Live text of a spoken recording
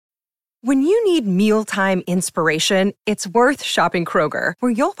When you need mealtime inspiration, it's worth shopping Kroger,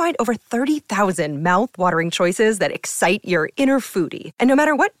 where you'll find over 30,000 mouth-watering choices that excite your inner foodie. And no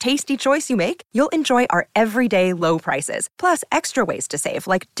matter what tasty choice you make, you'll enjoy our everyday low prices, plus extra ways to save,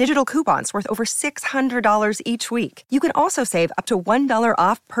 like digital coupons worth over $600 each week. You can also save up to $1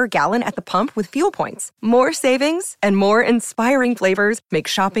 off per gallon at the pump with fuel points. More savings and more inspiring flavors make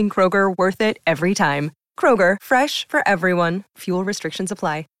shopping Kroger worth it every time. Kroger, fresh for everyone. Fuel restrictions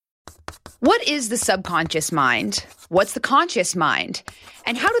apply. What is the subconscious mind? What's the conscious mind?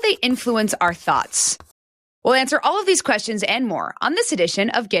 And how do they influence our thoughts? We'll answer all of these questions and more on this edition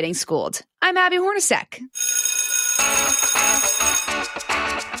of Getting Schooled. I'm Abby Hornacek.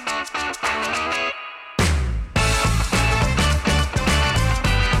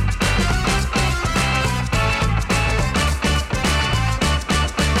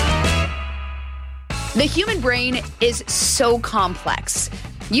 The human brain is so complex.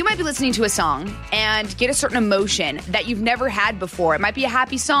 You might be listening to a song and get a certain emotion that you've never had before. It might be a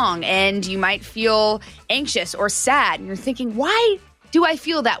happy song and you might feel anxious or sad. And you're thinking, why do I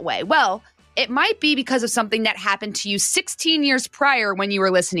feel that way? Well, it might be because of something that happened to you 16 years prior when you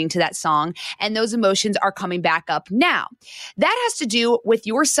were listening to that song, and those emotions are coming back up now. That has to do with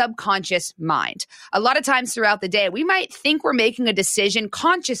your subconscious mind. A lot of times throughout the day, we might think we're making a decision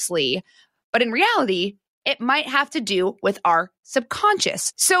consciously, but in reality, it might have to do with our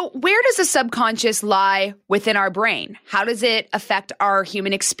subconscious. So where does the subconscious lie within our brain? How does it affect our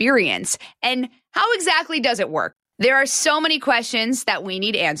human experience? And how exactly does it work? There are so many questions that we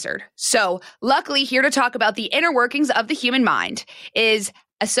need answered. So luckily, here to talk about the inner workings of the human mind is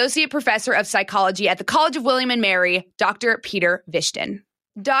Associate Professor of Psychology at the College of William and Mary, Dr. Peter Vishton.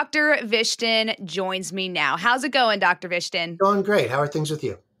 Dr. Vishton joins me now. How's it going, Dr. Vishton? Going great. How are things with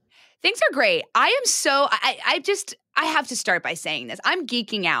you? Things are great. I have to start by saying this. I'm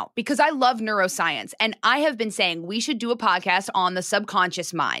geeking out because I love neuroscience, and I have been saying we should do a podcast on the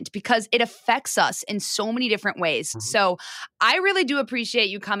subconscious mind because it affects us in so many different ways. Mm-hmm. So I really do appreciate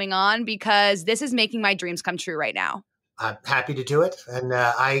you coming on because this is making my dreams come true right now. I'm happy to do it, and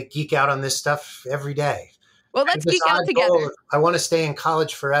I geek out on this stuff every day. Well, let's geek out together. I want to stay in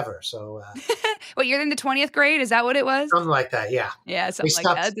college forever. So, Well, you're in the 20th grade? Is that what it was? Something like that, yeah. Yeah, something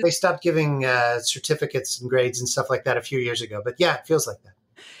like that. They stopped giving certificates and grades and stuff like that a few years ago. But yeah, it feels like that.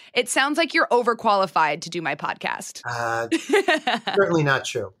 It sounds like you're overqualified to do my podcast. Certainly not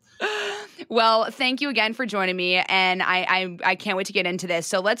true. Well, thank you again for joining me, and I can't wait to get into this.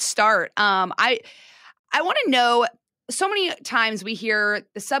 So let's start. I want to know, so many times we hear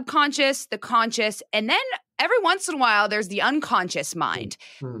the subconscious, the conscious, and then every once in a while there's the unconscious mind.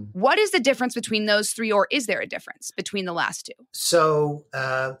 Mm-hmm. What is the difference between those three, or is there a difference between the last two? So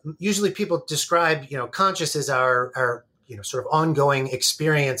usually people describe, conscious as our sort of ongoing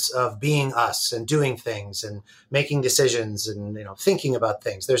experience of being us and doing things and making decisions and, thinking about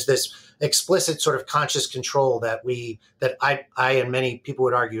things. There's this explicit sort of conscious control that I and many people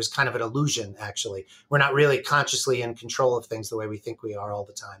would argue is kind of an illusion, actually. We're not really consciously in control of things the way we think we are all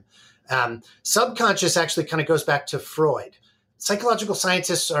the time. Subconscious actually kind of goes back to Freud. Psychological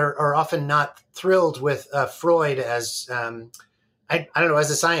scientists are often not thrilled with Freud as, I don't know,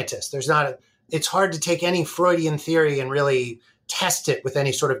 as a scientist. It's hard to take any Freudian theory and really test it with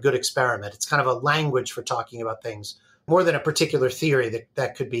any sort of good experiment. It's kind of a language for talking about things more than a particular theory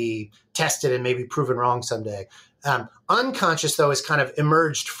that could be tested and maybe proven wrong someday. Unconscious, though, has kind of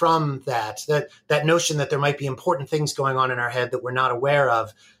emerged from that notion that there might be important things going on in our head that we're not aware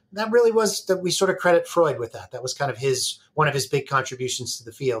of. That really was that we sort of credit Freud with that. That was kind of one of his big contributions to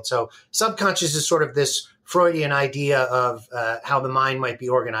the field. So subconscious is sort of this Freudian idea of how the mind might be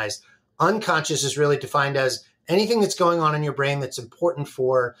organized. Unconscious is really defined as anything that's going on in your brain that's important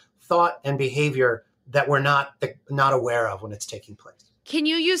for thought and behavior that we're not aware of when it's taking place. Can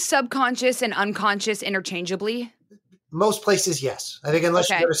you use subconscious and unconscious interchangeably? Most places, yes. I think unless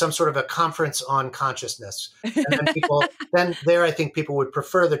you go to some sort of a conference on consciousness, and then there I think people would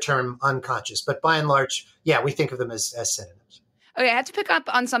prefer the term unconscious. But by and large, yeah, we think of them as synonyms. Okay, I have to pick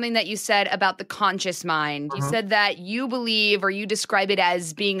up on something that you said about the conscious mind. You said that you believe, or you describe it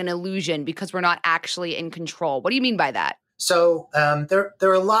as being an illusion because we're not actually in control. What do you mean by that? So there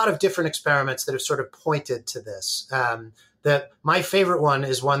are a lot of different experiments that have sort of pointed to this. My favorite one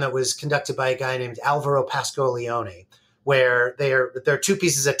is one that was conducted by a guy named Alvaro Pascual-Leone, where there are two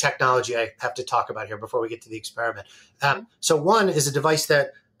pieces of technology I have to talk about here before we get to the experiment. So one is a device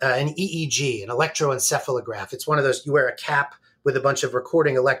that an EEG, an electroencephalograph. It's one of those, you wear a cap with a bunch of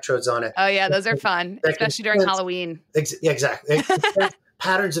recording electrodes on it. Oh, yeah, those are fun, especially during Halloween. Exactly.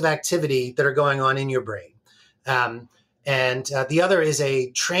 Patterns of activity that are going on in your brain. And the other is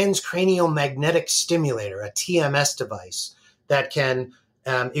a transcranial magnetic stimulator, a TMS device that can,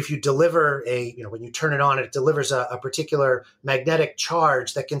 if you deliver when you turn it on, it delivers a particular magnetic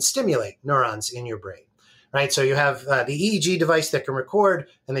charge that can stimulate neurons in your brain, right? So you have the EEG device that can record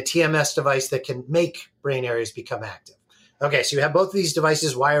and the TMS device that can make brain areas become active. Okay, so you have both of these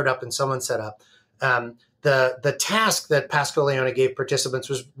devices wired up and someone set up. The task that Pascal Leone gave participants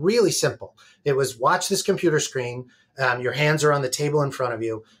was really simple. It was watch this computer screen. Your hands are on the table in front of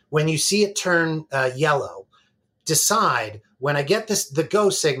you. When you see it turn yellow, decide, when I get the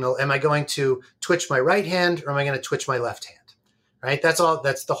go signal, am I going to twitch my right hand or am I going to twitch my left hand? Right? That's all.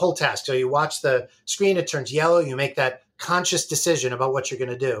 That's the whole task. So you watch the screen, it turns yellow. You make that conscious decision about what you're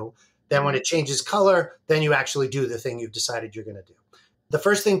going to do. Then when it changes color, then you actually do the thing you've decided you're going to do. The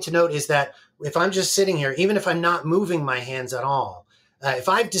first thing to note is that if I'm just sitting here, even if I'm not moving my hands at all, if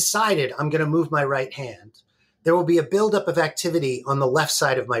I've decided I'm going to move my right hand, there will be a buildup of activity on the left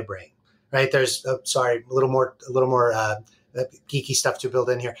side of my brain, right? There's, a little more geeky stuff to build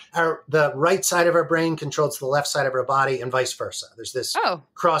in here. The right side of our brain controls the left side of our body and vice versa. There's this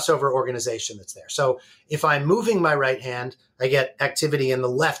crossover organization that's there. So if I'm moving my right hand, I get activity in the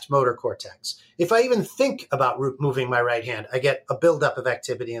left motor cortex. If I even think about moving my right hand, I get a buildup of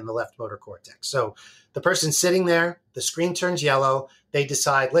activity in the left motor cortex. So the person sitting there, the screen turns yellow, they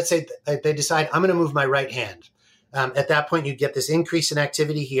decide, let's say they decide, I'm going to move my right hand. At that point, you get this increase in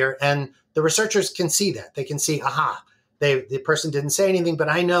activity here. And the researchers can see that. They can see, aha, the person didn't say anything, but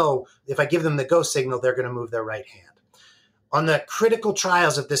I know if I give them the go signal, they're going to move their right hand. On the critical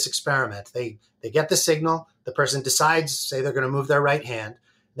trials of this experiment, they get the signal, the person decides, say they're going to move their right hand.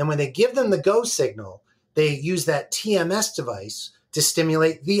 Then when they give them the go signal, they use that TMS device to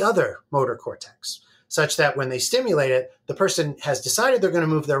stimulate the other motor cortex, such that when they stimulate it, the person has decided they're going to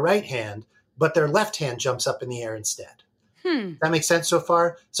move their right hand, but their left hand jumps up in the air instead. That makes sense so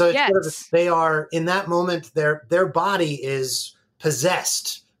far? So it's sort of, they are, in that moment, their body is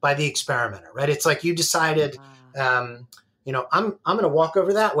possessed by the experimenter, right? It's like you decided, I'm going to walk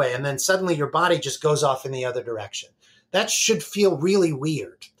over that way. And then suddenly your body just goes off in the other direction. That should feel really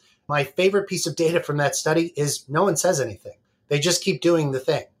weird. My favorite piece of data from that study is no one says anything. They just keep doing the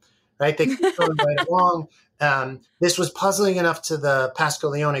thing, right? They keep going right along. This was puzzling enough to the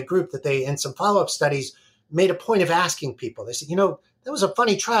Pascal Leone group that they, in some follow-up studies, made a point of asking people. They said, that was a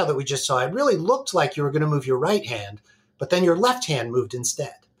funny trial that we just saw. It really looked like you were going to move your right hand, but then your left hand moved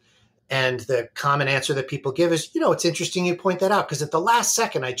instead. And the common answer that people give is, it's interesting you point that out because at the last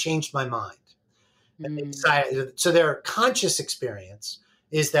second, I changed my mind. And they decided, so their conscious experience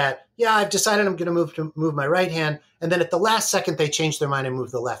is that, I've decided I'm going to move my right hand. And then at the last second, they changed their mind and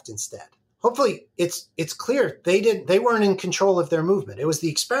moved the left instead. Hopefully it's clear they weren't in control of their movement. It was the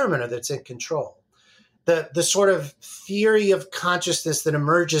experimenter that's in control. The sort of theory of consciousness that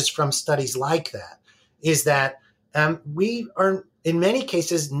emerges from studies like that is that we are, in many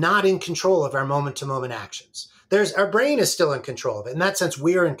cases, not in control of our moment-to-moment actions. Our brain is still in control of it. In that sense,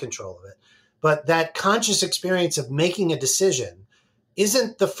 we're in control of it. But that conscious experience of making a decision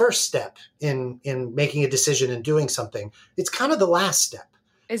isn't the first step in making a decision and doing something. It's kind of the last step.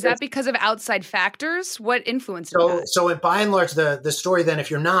 Is that because of outside factors? What influences that? So by and large, the story then,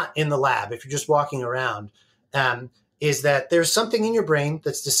 if you're not in the lab, if you're just walking around, is that there's something in your brain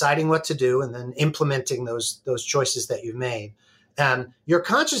that's deciding what to do and then implementing those choices that you've made. Your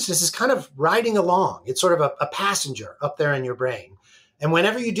consciousness is kind of riding along. It's sort of a passenger up there in your brain. And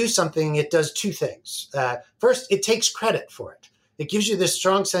whenever you do something, it does two things. First, it takes credit for it. It gives you this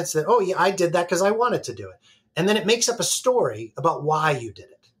strong sense that, I did that because I wanted to do it. And then it makes up a story about why you did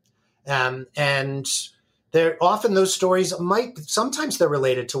it. And often those stories sometimes they're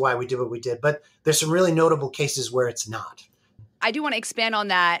related to why we did what we did, but there's some really notable cases where it's not. I do want to expand on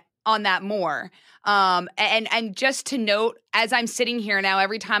that more. And just to note, as I'm sitting here now,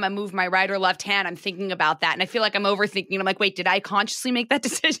 every time I move my right or left hand, I'm thinking about that. And I feel like I'm overthinking. I'm like, wait, did I consciously make that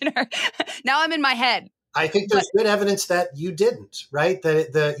decision? Now I'm in my head. I think there's good evidence that you didn't, right?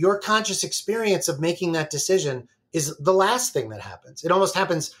 That your conscious experience of making that decision is the last thing that happens. It almost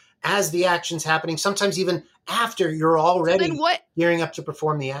happens as the action's happening, sometimes even after you're already gearing up to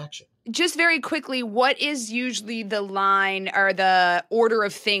perform the action. Just very quickly, what is usually the line or the order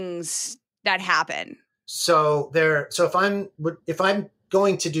of things that happen? So if I'm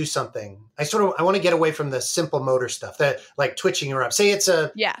going to do something, I want to get away from the simple motor stuff, that like twitching your arm. Say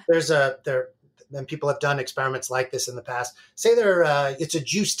and people have done experiments like this in the past. Say it's a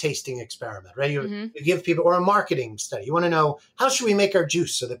juice tasting experiment, right? You give people, or a marketing study. You want to know, how should we make our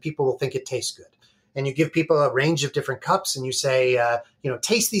juice so that people will think it tastes good? And you give people a range of different cups and you say,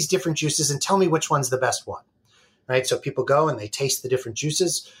 taste these different juices and tell me which one's the best one, right? So people go and they taste the different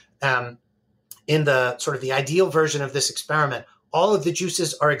juices. In the sort of the ideal version of this experiment, all of the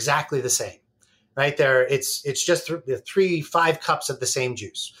juices are exactly the same, right? It's just 5 cups of the same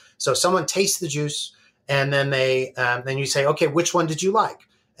juice. So someone tastes the juice, and then then you say, okay, which one did you like?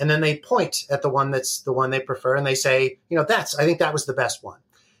 And then they point at the one that's the one they prefer, and they say, I think that was the best one.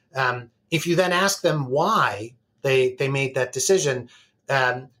 If you then ask them why they made that decision,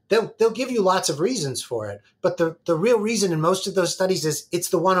 they'll give you lots of reasons for it. But the real reason in most of those studies is it's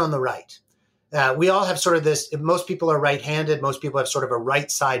the one on the right. We all have sort of this, most people are right-handed, most people have sort of a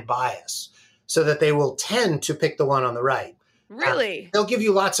right side bias, so that they will tend to pick the one on the right. Really? They'll give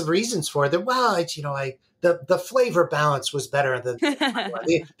you lots of reasons for it. The flavor balance was better than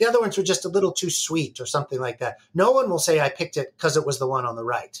the other ones were just a little too sweet or something like that. No one will say I picked it because it was the one on the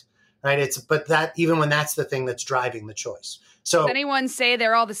right. Right. But that even when that's the thing that's driving the choice. So does anyone say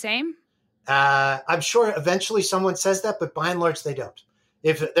they're all the same? I'm sure eventually someone says that, but by and large, they don't.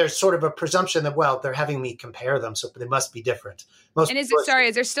 If there's sort of a presumption that, well, they're having me compare them, so they must be different. Is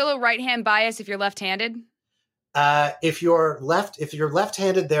there still a right-hand bias if you're left-handed? If you're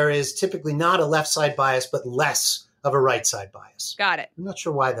left-handed, there is typically not a left side bias, but less of a right side bias. Got it. I'm not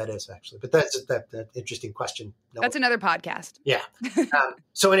sure why that is actually, but that's that interesting question. That's another podcast. Yeah.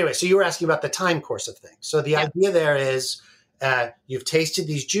 So anyway, so you were asking about the time course of things. So the idea there is you've tasted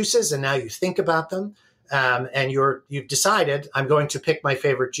these juices and now you think about them, and you've decided I'm going to pick my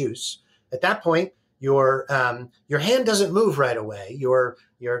favorite juice. At that point, your hand doesn't move right away.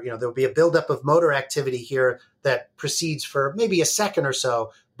 There'll be a buildup of motor activity here that proceeds for maybe a second or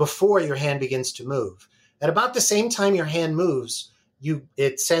so before your hand begins to move. At about the same time your hand moves,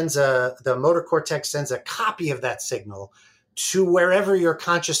 the motor cortex sends a copy of that signal to wherever your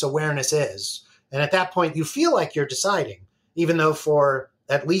conscious awareness is. And at that point, you feel like you're deciding, even though for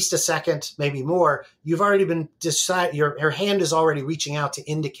at least a second, maybe more, you've already been your hand is already reaching out to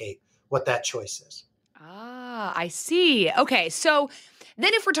indicate what that choice is. Ah, I see. Okay, so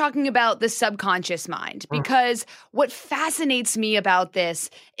then if we're talking about the subconscious mind, because what fascinates me about this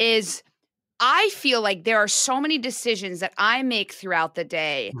is I feel like there are so many decisions that I make throughout the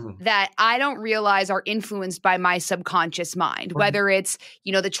day that I don't realize are influenced by my subconscious mind, whether it's,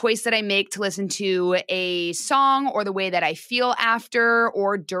 the choice that I make to listen to a song or the way that I feel after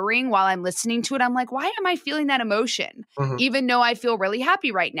or during while I'm listening to it. I'm like, why am I feeling that emotion? Even though I feel really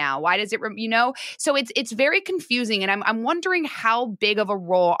happy right now? Why does it, So it's very confusing. And I'm wondering how big of a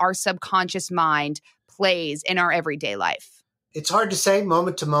role our subconscious mind plays in our everyday life. It's hard to say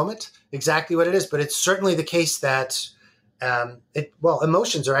moment to moment exactly what it is, but it's certainly the case that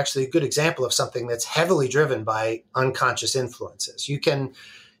emotions are actually a good example of something that's heavily driven by unconscious influences. You can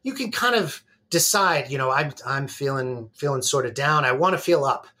kind of decide, I'm feeling sort of down. I want to feel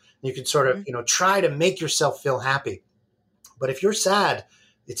up. You can sort of, try to make yourself feel happy. But if you're sad,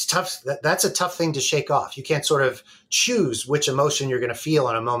 it's tough. That's a tough thing to shake off. You can't sort of choose which emotion you're going to feel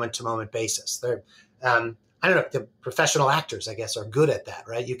on a moment to moment basis. I don't know, the professional actors, I guess, are good at that,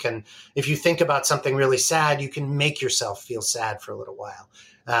 right? If you think about something really sad, you can make yourself feel sad for a little while.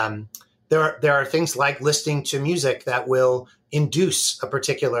 There are things like listening to music that will induce a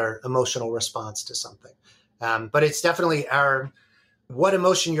particular emotional response to something. But it's definitely what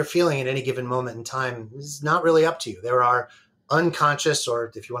emotion you're feeling at any given moment in time is not really up to you. There are unconscious,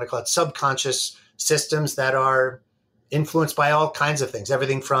 or if you want to call it subconscious, systems that are influenced by all kinds of things,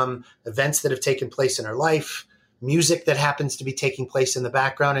 everything from events that have taken place in our life, music that happens to be taking place in the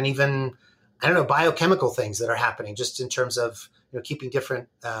background, and even, biochemical things that are happening just in terms of, keeping different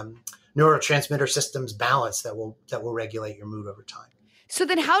neurotransmitter systems balanced that will regulate your mood over time. So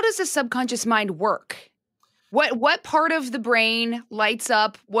then how does the subconscious mind work? What part of the brain lights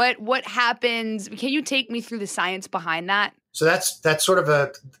up? What happens? Can you take me through the science behind that? So that's sort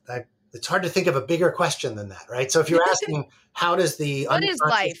of it's hard to think of a bigger question than that, right? So if you're asking how does the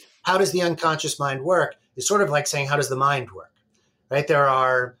unconscious mind work, it's sort of like saying how does the mind work, right? There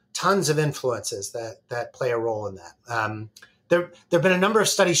are tons of influences that play a role in that. There have been a number of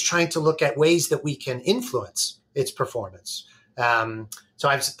studies trying to look at ways that we can influence its performance. This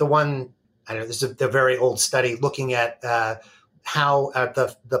is a very old study looking at how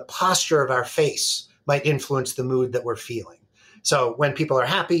the posture of our face might influence the mood that we're feeling. So when people are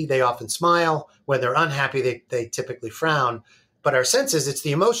happy, they often smile. When they're unhappy, they typically frown. But our sense is it's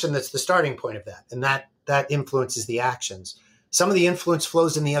the emotion that's the starting point of that. And that influences the actions. Some of the influence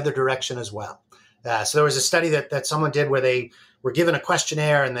flows in the other direction as well. So there was a study that someone did where they were given a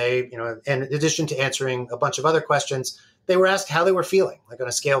questionnaire and they, in addition to answering a bunch of other questions, they were asked how they were feeling, like on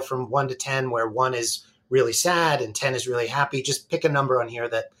a scale from 1 to 10, where 1 is really sad and 10 is really happy. Just pick a number on here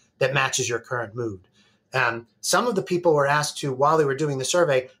that matches your current mood. Some of the people were asked to, while they were doing the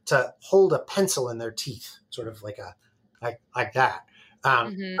survey, to hold a pencil in their teeth, sort of like that.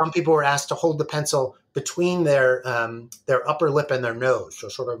 Some people were asked to hold the pencil between their upper lip and their nose. So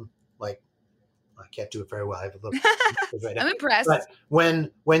sort of like, I can't do it very well. I have a little right now. I'm impressed. But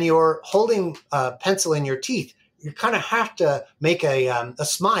when you're holding a pencil in your teeth, you kind of have to make a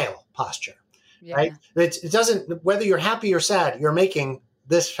smile posture, right? It doesn't, whether you're happy or sad, you're making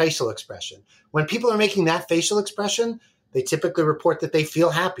this facial expression. When people are making that facial expression, they typically report that they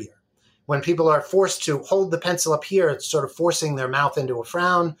feel happier. When people are forced to hold the pencil up here, it's sort of forcing their mouth into a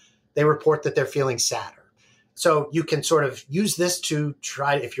frown, they report that they're feeling sadder. So you can sort of use this to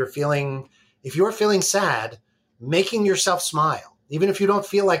try, if you're feeling sad, making yourself smile, even if you don't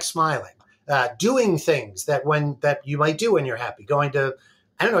feel like smiling, doing things that you might do when you're happy, going to,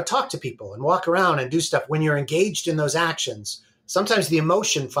 talk to people and walk around and do stuff. When you're engaged in those actions, sometimes the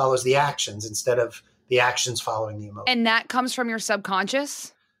emotion follows the actions instead of the actions following the emotion. And that comes from your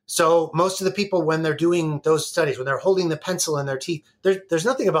subconscious? So most of the people, when they're doing those studies, when they're holding the pencil in their teeth, there's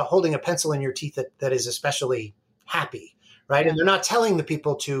nothing about holding a pencil in your teeth that is especially happy, right? And they're not telling the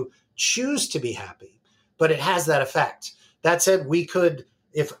people to choose to be happy, but it has that effect. That said, we could,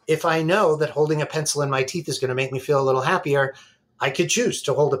 if I know that holding a pencil in my teeth is going to make me feel a little happier, I could choose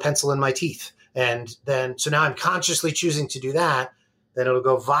to hold a pencil in my teeth. And then, so now I'm consciously choosing to do that, then it'll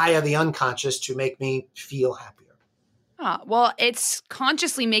go via the unconscious to make me feel happier. Well, it's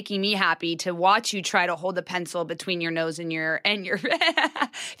consciously making me happy to watch you try to hold a pencil between your nose and your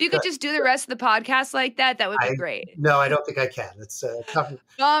if you could just do the rest of the podcast like that would be great. No, I don't think I can. It's tough.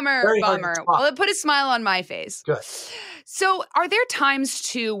 Bummer. Well, it put a smile on my face. Good. So are there times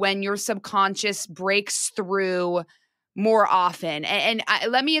too when your subconscious breaks through more often? And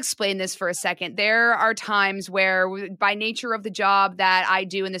let me explain this for a second. There are times where, by nature of the job that I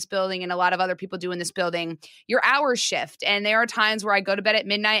do in this building and a lot of other people do in this building, your hours shift. And there are times where I go to bed at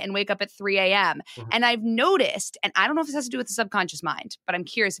midnight and wake up at 3 a.m. Mm-hmm. And I've noticed, and I don't know if this has to do with the subconscious mind, but I'm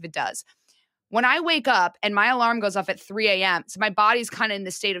curious if it does. When I wake up and my alarm goes off at 3 a.m., so my body's kind of in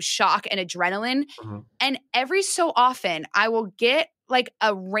the state of shock and adrenaline. Mm-hmm. And every so often, I will get like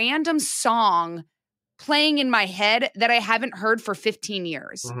a random song playing in my head that I haven't heard for 15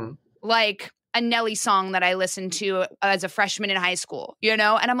 years. Mm-hmm. Like a Nelly song that I listened to as a freshman in high school, And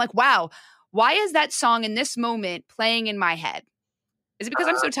I'm like, wow, why is that song in this moment playing in my head? Is it because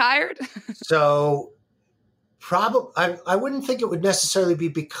I'm so tired? So probably, I wouldn't think it would necessarily be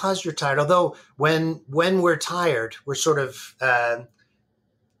because you're tired. Although when we're tired, we're sort of,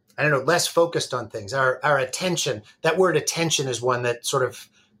 less focused on things. Our attention, that word attention is one that sort of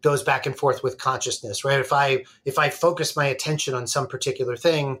goes back and forth with consciousness, right? If I focus my attention on some particular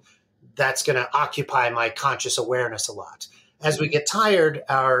thing, that's going to occupy my conscious awareness a lot. As we get tired,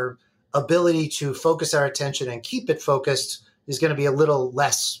 our ability to focus our attention and keep it focused is going to be a little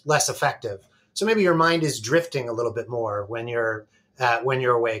less effective. So maybe your mind is drifting a little bit more when you're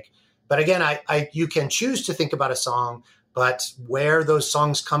awake. But again, you can choose to think about a song, but where those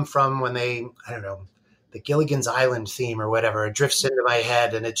songs come from when they, the Gilligan's Island theme or whatever, it drifts into my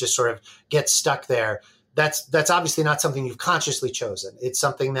head and it just sort of gets stuck there. That's obviously not something you've consciously chosen. It's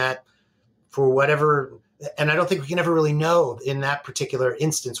something that for whatever, and I don't think we can ever really know in that particular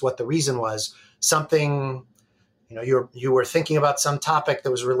instance what the reason was. Something, you were thinking about some topic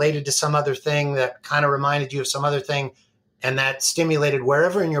that was related to some other thing that kind of reminded you of some other thing, and that stimulated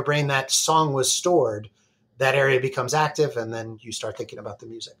wherever in your brain that song was stored, that area becomes active, and then you start thinking about the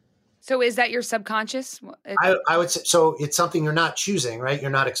music. So is that your subconscious? I would say, so it's something you're not choosing, right?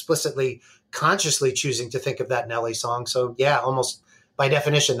 You're not explicitly, consciously choosing to think of that Nelly song. So yeah, almost by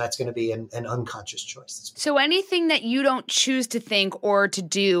definition, that's going to be an unconscious choice. So anything that you don't choose to think or to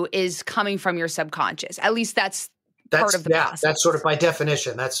do is coming from your subconscious. At least that's part of the process. That's sort of by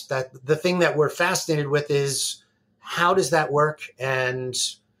definition. That's the thing that we're fascinated with is how does that work, and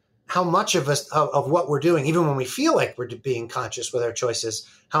how much of us of what we're doing, even when we feel like we're being conscious with our choices,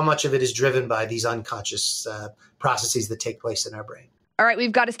 how much of it is driven by these unconscious processes that take place in our brain. All right,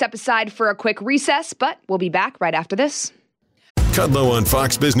 we've got to step aside for a quick recess, but we'll be back right after this. Kudlow on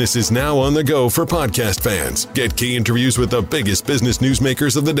Fox Business is now on the go for podcast fans. Get key interviews with the biggest business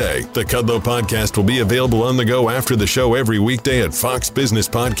newsmakers of the day. The Kudlow podcast will be available on the go after the show every weekday at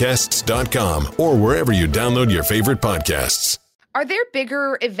foxbusinesspodcasts.com or wherever you download your favorite podcasts. Are there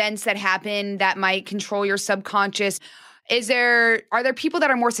bigger events that happen that might control your subconscious? Are there people that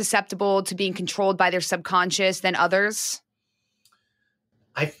are more susceptible to being controlled by their subconscious than others?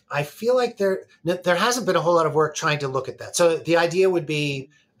 I feel like there hasn't been a whole lot of work trying to look at that. So the idea would be,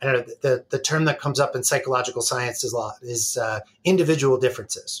 the term that comes up in psychological science is individual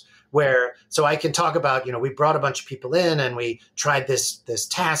differences, So I can talk about, we brought a bunch of people in and we tried this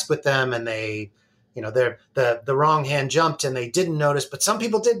task with them, and they, the wrong hand jumped and they didn't notice, but some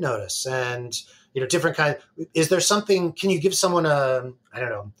people did notice. And, different kind. Is there something, can you give someone a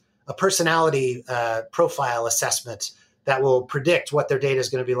personality profile assessment that will predict what their data is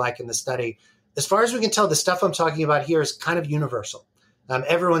going to be like in the study? As far as we can tell, the stuff I'm talking about here is kind of universal.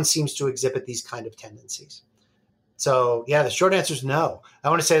 Everyone seems to exhibit these kind of tendencies. So, yeah, the short answer is no. I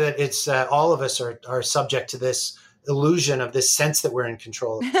want to say that it's all of us are subject to this illusion of this sense that we're in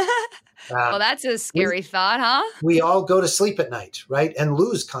control. Well, that's a scary thought, huh? We all go to sleep at night, right, and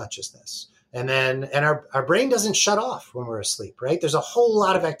lose consciousness. And our brain doesn't shut off when we're asleep, right? There's a whole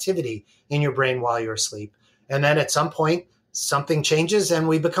lot of activity in your brain while you're asleep. And then at some point, something changes and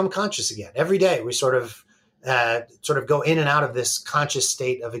we become conscious again. Every day, we sort of go in and out of this conscious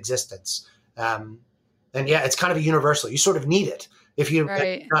state of existence. And yeah, it's kind of a universal. You sort of need it. If you,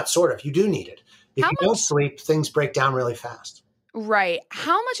 not sort of, you do need it. If you don't sleep, things break down really fast. Right.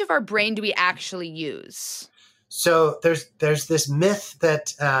 How much of our brain do we actually use? So there's this myth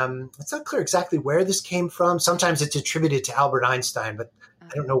that it's not clear exactly where this came from. Sometimes it's attributed to Albert Einstein, but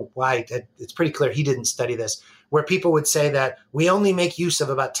I don't know why. It's pretty clear he didn't study this, where people would say that we only make use of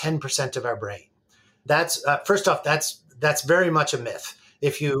about 10% of our brain. That's first off, that's very much a myth.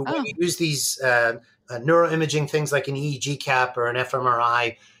 When you use these neuroimaging things like an EEG cap or an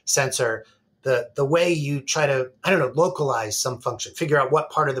fMRI sensor, the way you try to, localize some function, figure out what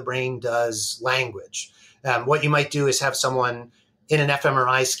part of the brain does language. What you might do is have someone in an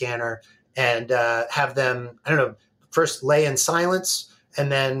fMRI scanner and have them, first lay in silence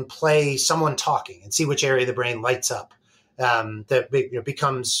and then play someone talking and see which area of the brain lights up, that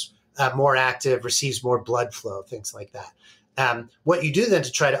becomes more active, receives more blood flow, things like that. What you do then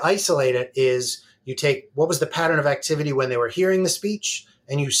to try to isolate it is you take what was the pattern of activity when they were hearing the speech,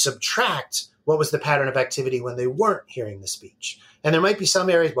 and you subtract what was the pattern of activity when they weren't hearing the speech. And there might be some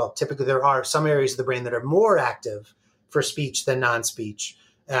areas, typically there are some areas of the brain that are more active for speech than non-speech.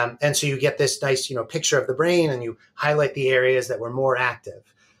 And so you get this nice, picture of the brain and you highlight the areas that were more active.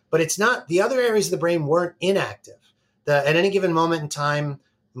 But it's not, the other areas of the brain weren't inactive. At any given moment in time,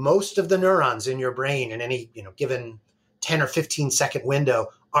 most of the neurons in your brain in any, given 10 or 15 second window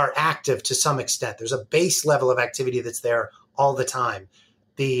are active to some extent. There's a base level of activity that's there all the time.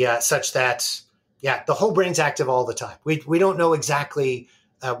 Such that, the whole brain's active all the time. We don't know exactly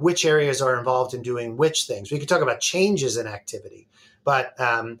which areas are involved in doing which things. We could talk about changes in activity, but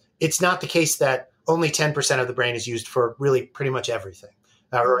it's not the case that only 10% of the brain is used for really pretty much everything,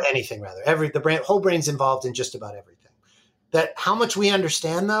 or anything rather. Whole brain's involved in just about everything. That how much we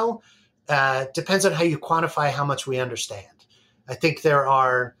understand, though, depends on how you quantify how much we understand. I think there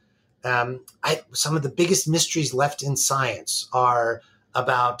are some of the biggest mysteries left in science are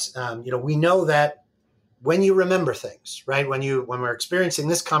about, we know that when you remember things, right? When we're experiencing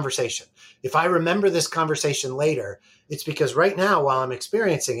this conversation, if I remember this conversation later, it's because right now, while I'm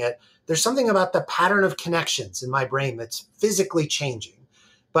experiencing it, there's something about the pattern of connections in my brain that's physically changing.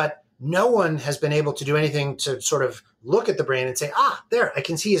 But no one has been able to do anything to sort of look at the brain and say, there, I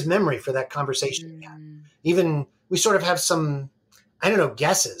can see his memory for that conversation again. Even we sort of have some,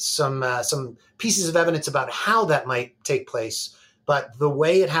 guesses, some pieces of evidence about how that might take place. But the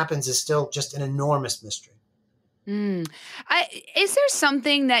way it happens is still just an enormous mystery. Is there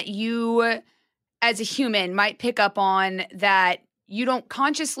something that you, as a human, might pick up on that you don't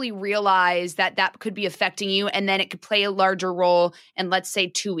consciously realize that could be affecting you, and then it could play a larger role in, let's say,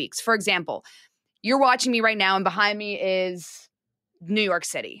 2 weeks? For example, you're watching me right now, and behind me is New York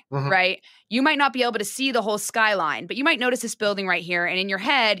City, right? You might not be able to see the whole skyline, but you might notice this building right here. And in your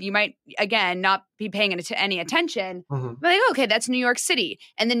head, you might, again, not be paying any attention. But like, okay, that's New York City.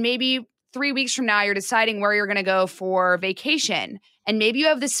 And then maybe 3 weeks from now, you're deciding where you're going to go for vacation. And maybe you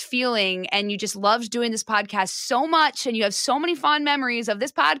have this feeling and you just loved doing this podcast so much and you have so many fond memories of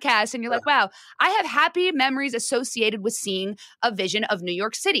this podcast. And you're like, wow, I have happy memories associated with seeing a vision of New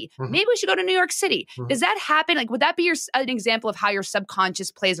York City. Maybe we should go to New York City. Does that happen? Like, would that be an example of how your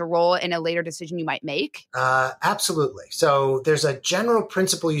subconscious plays a role in a later decision you might make? Absolutely. So there's a general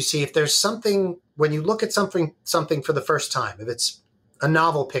principle you see. If there's something, when you look at something for the first time, if it's a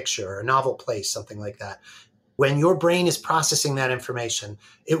novel picture or a novel place, something like that, when your brain is processing that information,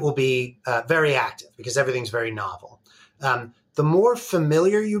 it will be very active because everything's very novel. The more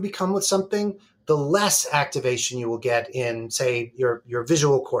familiar you become with something, the less activation you will get in, say, your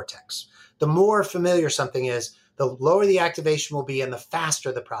visual cortex. The more familiar something is, the lower the activation will be and the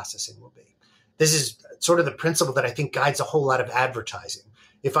faster the processing will be. This is sort of the principle that I think guides a whole lot of advertising.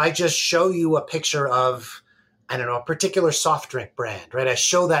 If I just show you a picture of, I don't know, a particular soft drink brand, right? I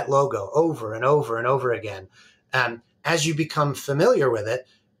show that logo over and over and over again. As you become familiar with it,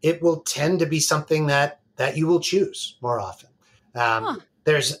 it will tend to be something that you will choose more often.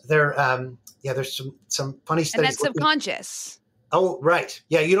 There's some funny studies. And that's subconscious. Oh, right.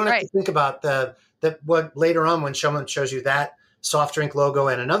 Yeah, you don't have to think about what later on when someone shows you that soft drink logo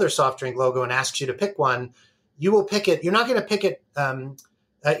and another soft drink logo and asks you to pick one, you will pick it. You're not going to pick it,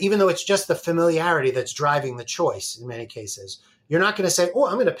 even though it's just the familiarity that's driving the choice in many cases. You're not going to say, oh,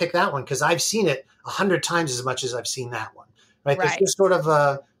 I'm going to pick that one because I've seen it 100 times as much as I've seen that one. Right? There's just sort of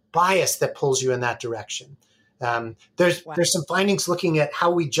a bias that pulls you in that direction. There's some findings looking at how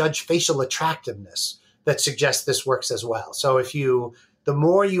we judge facial attractiveness that suggest this works as well. So the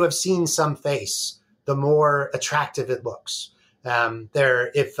more you have seen some face, the more attractive it looks.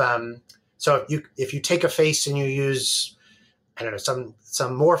 If you take a face and you use, I don't know, some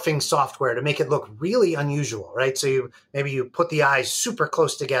morphing software to make it look really unusual, right? So maybe you put the eyes super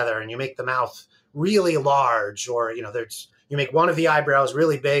close together and you make the mouth really large, or you make one of the eyebrows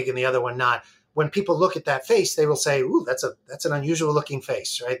really big and the other one not. When people look at that face, they will say, "Ooh, that's an unusual looking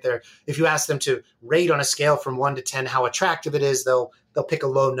face," right there. If you ask them to rate on a scale from 1 to 10 how attractive it is, they'll pick a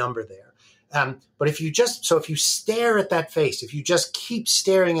low number there. But if you stare at that face, if you just keep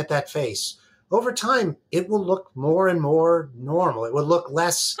staring at that face, over time, it will look more and more normal. It will look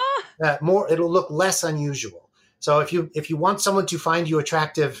less it'll look less unusual. So if you want someone to find you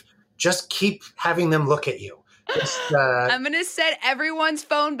attractive, just keep having them look at you. I'm going to set everyone's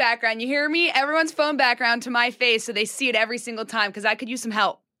phone background. You hear me? Everyone's phone background to my face so they see it every single time because I could use some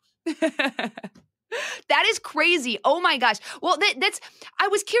help. That is crazy. Oh my gosh. Well, I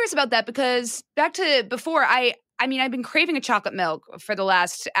was curious about that because back to before, I've been craving a chocolate milk for the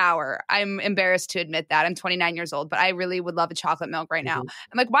last hour. I'm embarrassed to admit that. I'm 29 years old, but I really would love a chocolate milk right now.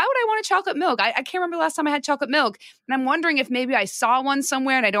 I'm like, why would I want a chocolate milk? I can't remember the last time I had chocolate milk. And I'm wondering if maybe I saw one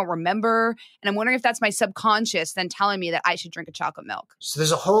somewhere and I don't remember. And I'm wondering if that's my subconscious then telling me that I should drink a chocolate milk. So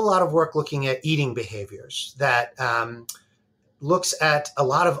there's a whole lot of work looking at eating behaviors that looks at a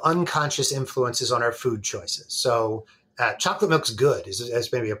lot of unconscious influences on our food choices. So chocolate milk's good is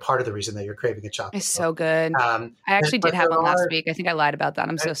maybe a part of the reason that you're craving a chocolate milk. It's so good. I actually did have one last week. I think I lied about that.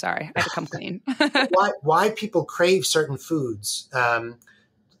 I'm so sorry. I had to come clean. why people crave certain foods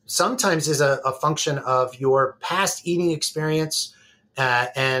sometimes is a function of your past eating experience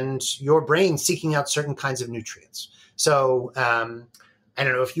and your brain seeking out certain kinds of nutrients. So I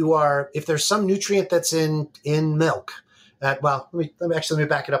don't know if there's some nutrient that's in milk. Let me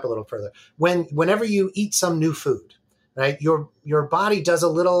back it up a little further. Whenever you eat some new food, right, your body does a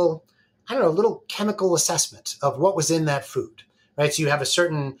little chemical assessment of what was in that food, right? So you have a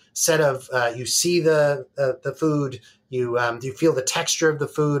certain set of you see the food, you feel the texture of the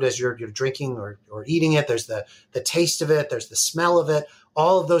food as you're drinking or eating it. There's the taste of it. There's the smell of it.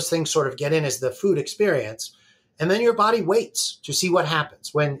 All of those things sort of get in as the food experience, and then your body waits to see what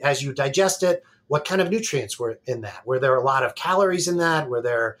happens as you digest it. What kind of nutrients were in that? Were there a lot of calories in that? Were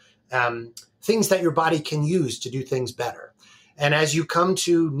there things that your body can use to do things better? And as you come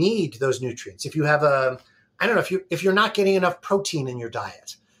to need those nutrients, if you have if you're not getting enough protein in your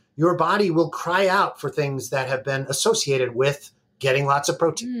diet, your body will cry out for things that have been associated with getting lots of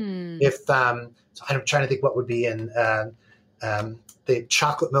protein. So I'm trying to think what would be in the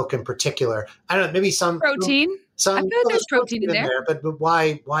chocolate milk in particular. I don't know, maybe some protein. I feel like there's protein in there. But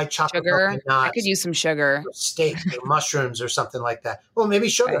why chocolate sugar? milk and not I could use some sugar. Steak or mushrooms or something like that. Well, maybe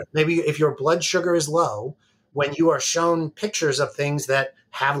sugar. Right. Maybe if your blood sugar is low, when you are shown pictures of things that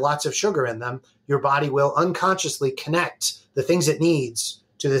have lots of sugar in them, your body will unconsciously connect the things it needs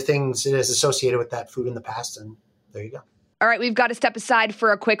to the things it is associated with that food in the past. And there you go. All right, we've got to step aside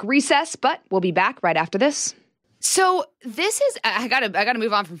for a quick recess, but we'll be back right after this. So I gotta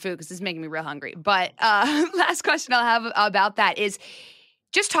move on from food because this is making me real hungry. But last question I'll have about that is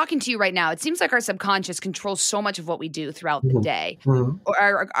just talking to you right now. It seems like our subconscious controls so much of what we do throughout the day, or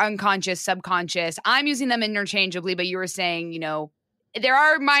our unconscious, subconscious. I'm using them interchangeably, but you were saying, there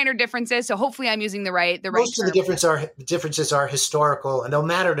are minor differences. So hopefully I'm using the right. Most of the differences are historical, and they'll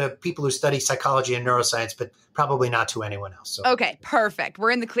matter to people who study psychology and neuroscience, but probably not to anyone else. So. Okay, perfect.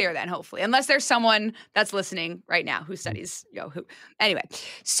 We're in the clear then, hopefully, unless there's someone that's listening right now who studies, Anyway,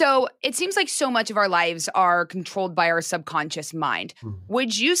 so it seems like so much of our lives are controlled by our subconscious mind.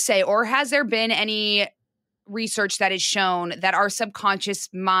 Would you say, or has there been any research that has shown that our subconscious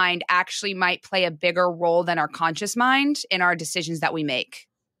mind actually might play a bigger role than our conscious mind in our decisions that we make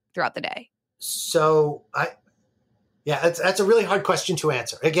throughout the day? So that's a really hard question to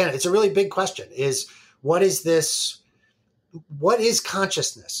answer. Again, it's a really big question what is this? What is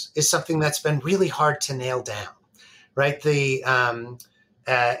consciousness is something that's been really hard to nail down. right?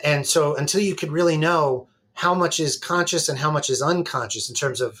 And so until you could really know how much is conscious and how much is unconscious in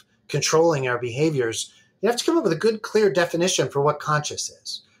terms of controlling our behaviors, you have to come up with a good, clear definition for what conscious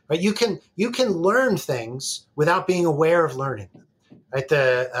is, right? You can learn things without being aware of learning them, right?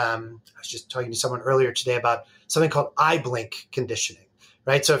 I was just talking to someone earlier today about something called eye blink conditioning,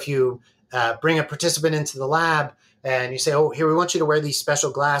 right? So if you bring a participant into the lab and you say, oh, here, we want you to wear these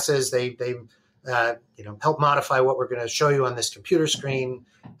special glasses. They help modify what we're going to show you on this computer screen.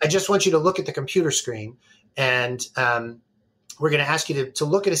 I just want you to look at the computer screen, and we're going to ask you to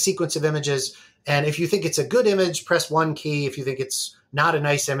look at a sequence of images. And if you think it's a good image, press one key. If you think it's not a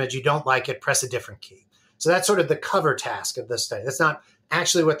nice image, you don't like it, press a different key. So that's sort of the cover task of this study. That's not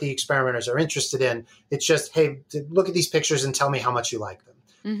actually what the experimenters are interested in. It's just, hey, look at these pictures and tell me how much you like them.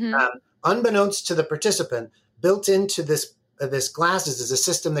 Mm-hmm. Unbeknownst to the participant, built into this glasses is a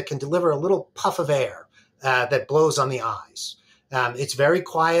system that can deliver a little puff of air that blows on the eyes. It's very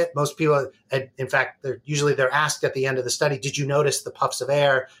quiet. Most people, in fact, they're asked at the end of the study, did you notice the puffs of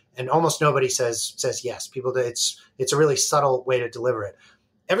air? And almost nobody says yes. People, it's a really subtle way to deliver it.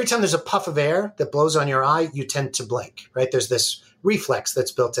 Every time there's a puff of air that blows on your eye, you tend to blink, right? There's this reflex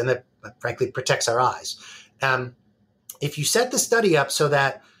that's built in that, frankly, protects our eyes. If you set the study up so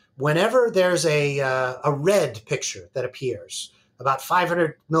that whenever there's a red picture that appears, about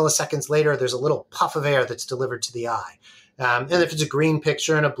 500 milliseconds later, there's a little puff of air that's delivered to the eye. And if it's a green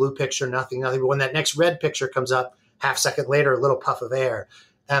picture and a blue picture, nothing. But when that next red picture comes up, half second later, a little puff of air.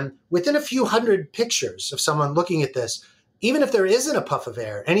 Within a few hundred pictures of someone looking at this, even if there isn't a puff of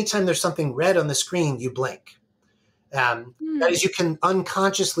air, anytime there's something red on the screen, you blink. That is, you can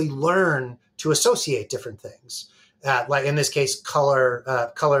unconsciously learn to associate different things. Like in this case, color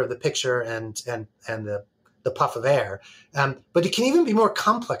of the picture and the puff of air. But it can even be more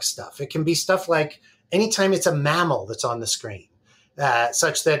complex stuff. It can be stuff like anytime it's a mammal that's on the screen,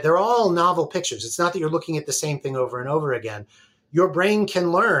 such that they're all novel pictures. It's not that you're looking at the same thing over and over again. Your brain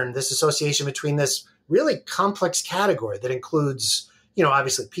can learn this association between this really complex category that includes,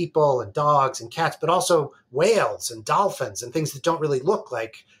 obviously people and dogs and cats, but also whales and dolphins and things that don't really look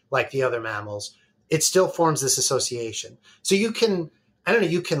like the other mammals. It still forms this association. So you can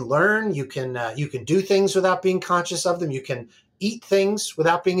learn, you can do things without being conscious of them. You can eat things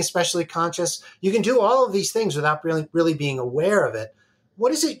without being especially conscious. You can do all of these things without really being aware of it.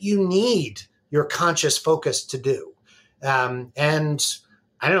 What is it you need your conscious focus to do? And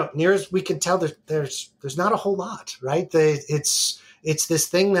I don't know, near as we can tell, there's not a whole lot, right? It's this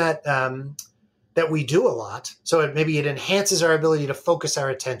thing that we do a lot. So it enhances our ability to focus our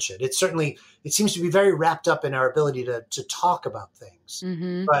attention. It seems to be very wrapped up in our ability to talk about things.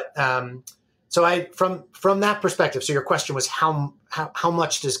 Mm-hmm. But so from that perspective, so your question was how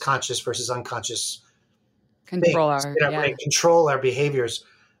much does conscious versus unconscious control our behaviors?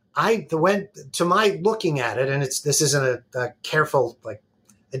 To my looking at it, and this isn't a careful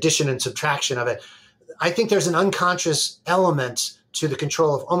addition and subtraction of it. I think there's an unconscious element to the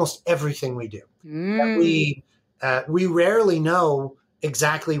control of almost everything we do. We rarely know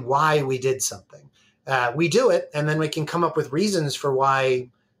exactly why we did something. We do it, and then we can come up with reasons for why,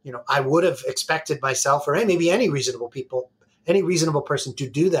 I would have expected myself or maybe any reasonable person to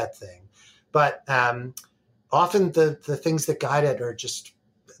do that thing. But often the things that guide it are just,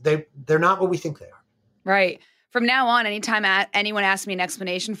 they're not what we think they are. Right. From now on, anytime anyone asks me an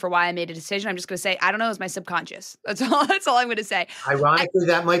explanation for why I made a decision, I'm just going to say, I don't know, it's my subconscious. That's all I'm going to say. Ironically,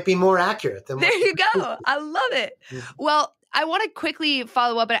 that might be more accurate than there you go. I love it. Yeah. Well, I want to quickly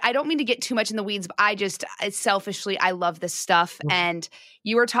follow up, but I don't mean to get too much in the weeds, but selfishly, I love this stuff. Mm-hmm. And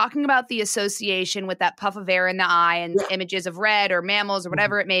you were talking about the association with that puff of air in the eye and images of red or mammals or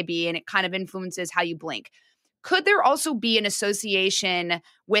whatever it may be, and it kind of influences how you blink. Could there also be an association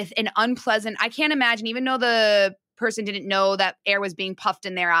with an unpleasant, I can't imagine, even though the person didn't know that air was being puffed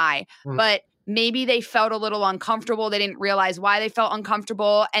in their eye, but maybe they felt a little uncomfortable. They didn't realize why they felt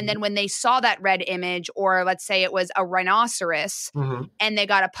uncomfortable. And then when they saw that red image, or let's say it was a rhinoceros and they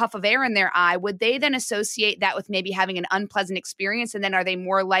got a puff of air in their eye, would they then associate that with maybe having an unpleasant experience? And then are they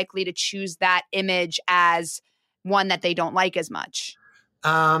more likely to choose that image as one that they don't like as much?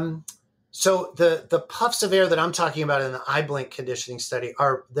 So the puffs of air that I'm talking about in the eye blink conditioning study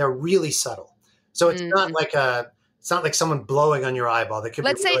they're really subtle. So it's not like someone blowing on your eyeball.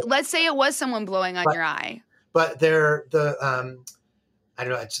 Let's say it was someone blowing on your eye. But they're I don't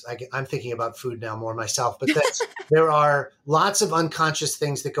know. I'm thinking about food now more myself. But there are lots of unconscious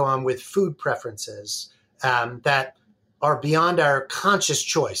things that go on with food preferences that are beyond our conscious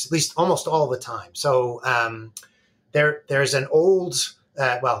choice, at least almost all the time. So there's an old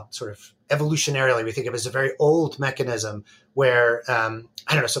sort of evolutionarily, we think of it as a very old mechanism where,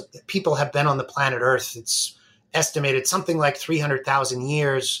 so people have been on the planet Earth. It's estimated something like 300,000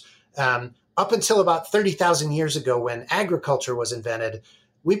 years, up until about 30,000 years ago when agriculture was invented.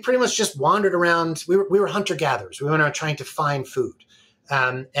 We pretty much just wandered around. We were hunter-gatherers. We went around trying to find food.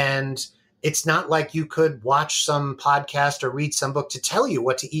 And it's not like you could watch some podcast or read some book to tell you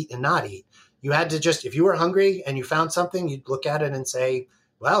what to eat and not eat. You had to just, if you were hungry and you found something, you'd look at it and say,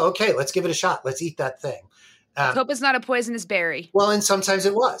 well, okay, let's give it a shot. Let's eat that thing. Hope it's not a poisonous berry. Well, and sometimes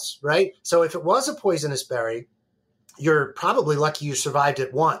it was, right? So if it was a poisonous berry, you're probably lucky you survived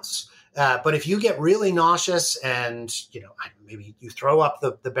it once. But if you get really nauseous and, maybe you throw up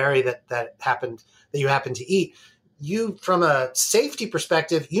the berry that you happen to eat, you, from a safety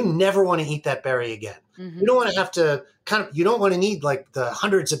perspective, you never want to eat that berry again. Mm-hmm. You don't want to have to you don't want to need like the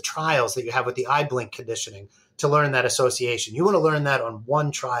hundreds of trials that you have with the eye blink conditioning to learn that association. You want to learn that on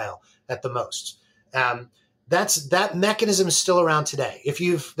one trial at the most. That mechanism is still around today.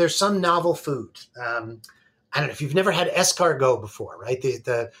 There's some novel food. I don't know if you've never had escargot before, right?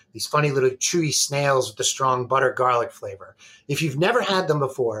 These funny little chewy snails with the strong butter garlic flavor. If you've never had them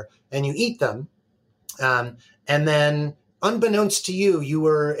before and you eat them, and then unbeknownst to you, you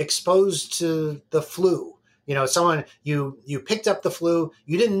were exposed to the flu. You picked up the flu.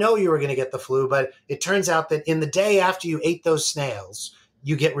 You didn't know you were going to get the flu, but it turns out that in the day after you ate those snails,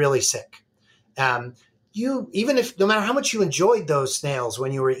 you get really sick. No matter how much you enjoyed those snails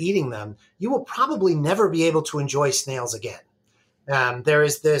when you were eating them, you will probably never be able to enjoy snails again. There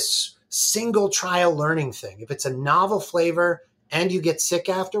is this single trial learning thing. If it's a novel flavor and you get sick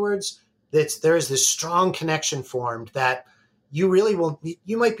afterwards, there is this strong connection formed that you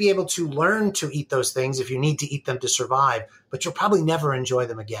might be able to learn to eat those things if you need to eat them to survive, but you'll probably never enjoy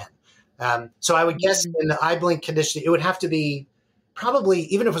them again. So I would guess in the eye blink conditioning, it would have to be probably,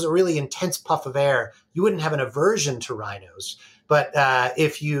 even if it was a really intense puff of air, you wouldn't have an aversion to rhinos. But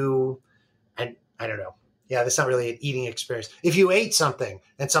if you, I don't know. Yeah, that's not really an eating experience. If you ate something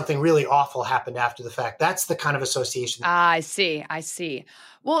and something really awful happened after the fact, that's the kind of association. I see.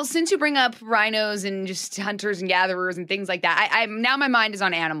 Well, since you bring up rhinos and just hunters and gatherers and things like that, now my mind is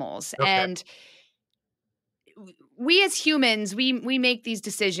on animals. Okay. And we as humans, we make these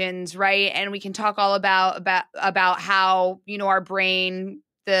decisions, right? And we can talk all about how, our brain,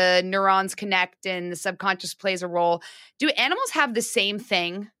 the neurons connect and the subconscious plays a role. Do animals have the same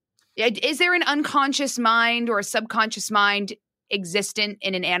thing? Is there an unconscious mind or a subconscious mind existent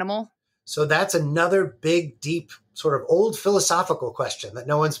in an animal? So that's another big, deep, sort of old philosophical question that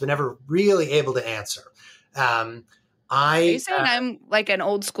no one's been ever really able to answer. Are you saying I'm like an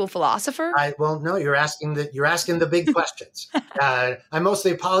old school philosopher? No, you're asking the big questions. I'm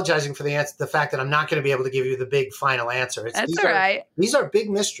mostly apologizing for the fact that I'm not going to be able to give you the big final answer. That's all right. These are big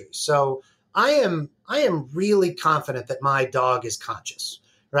mysteries. So I am really confident that my dog is conscious.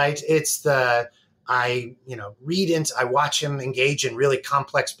 Right. I watch him engage in really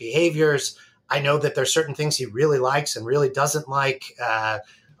complex behaviors. I know that there's certain things he really likes and really doesn't like. I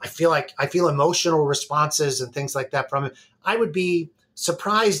feel emotional responses and things like that from him. I would be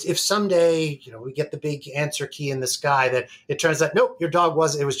surprised if someday, we get the big answer key in the sky that it turns out, nope, your dog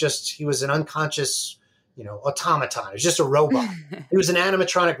he was an unconscious, automaton. It was just a robot. He was an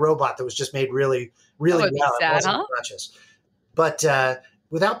animatronic robot that was just made really, really well. It wasn't conscious. But,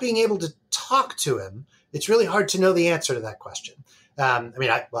 without being able to talk to him, it's really hard to know the answer to that question.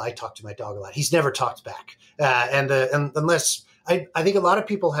 I talk to my dog a lot. He's never talked back. Unless I think a lot of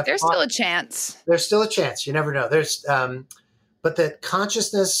people have. There's still a chance. There's still a chance. You never know. But that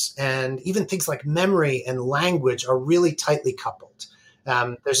consciousness and even things like memory and language are really tightly coupled.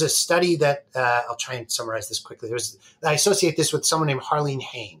 There's a study that I'll try and summarize this quickly. I associate this with someone named Harlene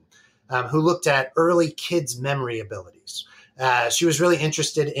Hayne, who looked at early kids' memory abilities. She was really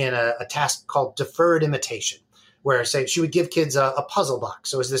interested in a task called deferred imitation, where, say, she would give kids a puzzle box.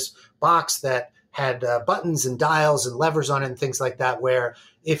 So it was this box that had buttons and dials and levers on it and things like that, where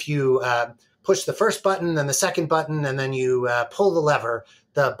if you push the first button, then the second button, and then you pull the lever,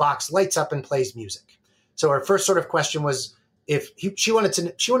 the box lights up and plays music. So her first sort of question was, she wanted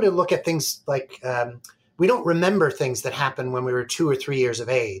to look at things like, we don't remember things that happened when we were 2 or 3 years of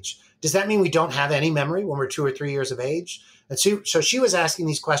age. Does that mean we don't have any memory when we're 2 or 3 years of age? And so she was asking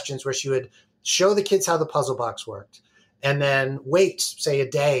these questions where she would show the kids how the puzzle box worked and then wait, say, a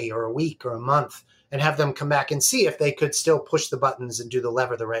day or a week or a month and have them come back and see if they could still push the buttons and do the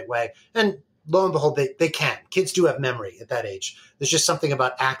lever the right way. And lo and behold, they can. Kids do have memory at that age. There's just something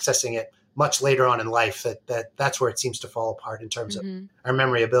about accessing it much later on in life that's where it seems to fall apart in terms of our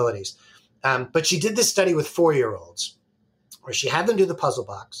memory abilities. But she did this study with 4-year-olds where she had them do the puzzle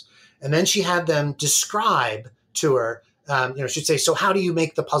box, and then she had them describe to her, she'd say, so how do you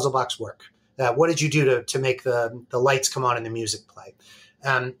make the puzzle box work? What did you do to make the lights come on and the music play?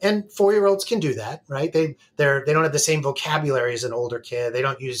 And 4-year-olds can do that, right? They don't have the same vocabulary as an older kid. They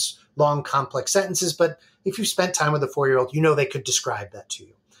don't use long, complex sentences. But if you spent time with a 4-year-old, they could describe that to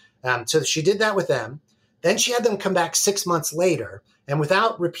you. So she did that with them. Then she had them come back 6 months later. And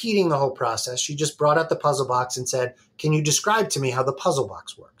without repeating the whole process, she just brought out the puzzle box and said, can you describe to me how the puzzle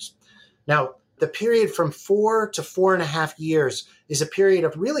box works? Now, the period from 4 to 4.5 years is a period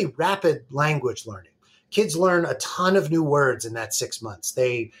of really rapid language learning. Kids learn a ton of new words in that 6 months.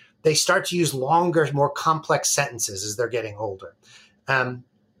 They start to use longer, more complex sentences as they're getting older.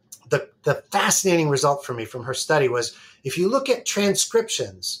 The fascinating result for me from her study was, if you look at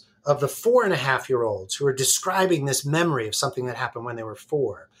transcriptions of the 4.5-year-olds who are describing this memory of something that happened when they were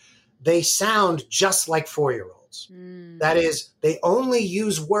 4, they sound just like 4-year-olds. That is, they only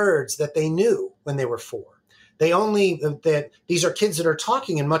use words that they knew when they were 4. These are kids that are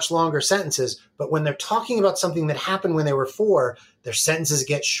talking in much longer sentences, but when they're talking about something that happened when they were 4, their sentences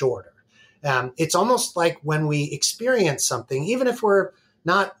get shorter. It's almost like when we experience something, even if we're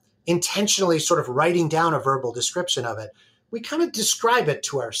not intentionally sort of writing down a verbal description of it, we kind of describe it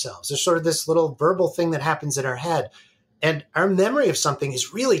to ourselves. There's sort of this little verbal thing that happens in our head. And our memory of something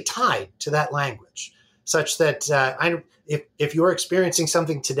is really tied to that language, such that if you're experiencing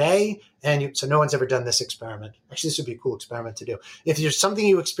something today, so no one's ever done this experiment. Actually, this would be a cool experiment to do. If there's something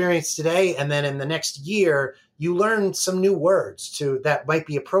you experience today, and then in the next year, you learn some new words that might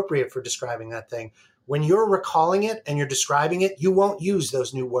be appropriate for describing that thing. When you're recalling it and you're describing it, you won't use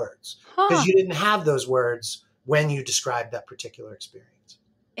those new words because you didn't have those words when you described that particular experience.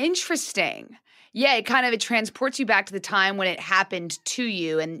 Interesting. Yeah, it transports you back to the time when it happened to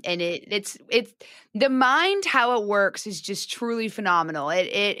you, and it's the mind, how it works is just truly phenomenal.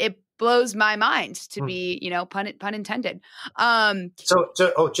 It blows my mind to be, pun intended.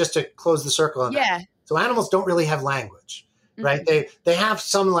 So just to close the circle on that. So animals don't really have language, right? They have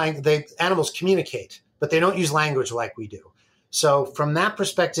some language. Animals communicate, but they don't use language like we do. So from that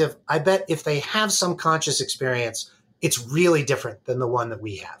perspective, I bet if they have some conscious experience, it's really different than the one that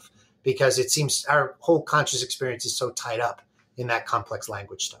we have, because it seems our whole conscious experience is so tied up in that complex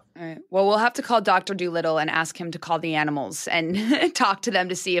language stuff. All right. Well, we'll have to call Dr. Dolittle and ask him to call the animals and talk to them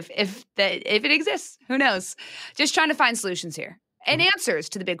to see if it exists. Who knows? Just trying to find solutions here and answers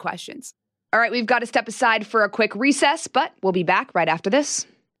to the big questions. All right, we've got to step aside for a quick recess, but we'll be back right after this.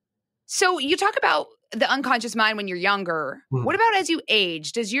 So you talk about the unconscious mind when you're younger. What about as you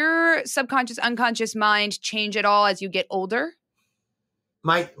age? Does your subconscious, unconscious mind change at all as you get older?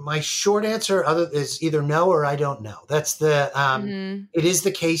 My short answer is either no or I don't know. That's it is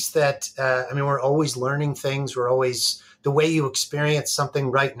the case that, we're always learning things. The way you experience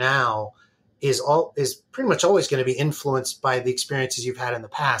something right now is pretty much always going to be influenced by the experiences you've had in the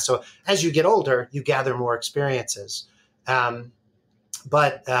past. So as you get older, you gather more experiences. I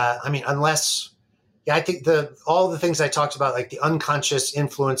think all the things I talked about, like the unconscious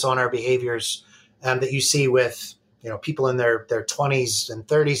influence on our behaviors that you see with people in their 20s and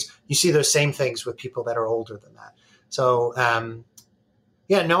 30s, you see those same things with people that are older than that. So, I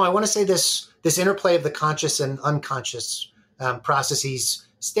want to say this interplay of the conscious and unconscious processes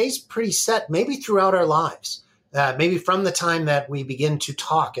stays pretty set, maybe throughout our lives, maybe from the time that we begin to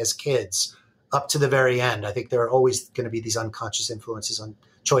talk as kids up to the very end. I think there are always going to be these unconscious influences on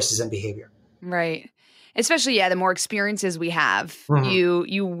choices and behavior. Right. Especially, the more experiences we have,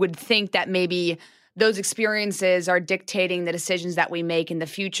 you would think that maybe those experiences are dictating the decisions that we make in the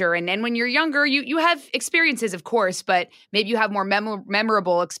future. And then when you're younger, you have experiences, of course, but maybe you have more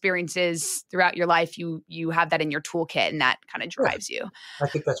memorable experiences throughout your life. You have that in your toolkit, and that kind of drives you. I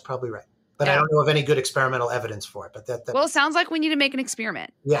think that's probably right. But I don't know of any good experimental evidence for it. But well, it sounds like we need to make an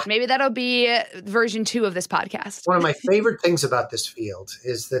experiment. Yeah. Maybe that'll be version 2 of this podcast. One of my favorite things about this field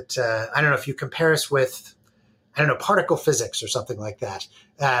is that, I don't know, if you compare us with, particle physics or something like that,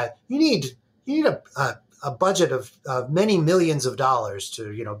 you need a budget of many millions of dollars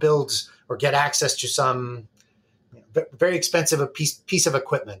to, build or get access to some very expensive piece of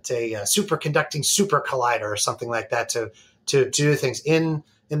equipment, a superconducting super collider or something like that to do things. In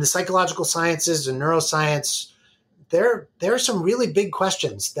the psychological sciences and neuroscience, there are some really big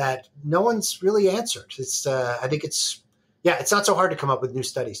questions that no one's really answered. I think it's not so hard to come up with new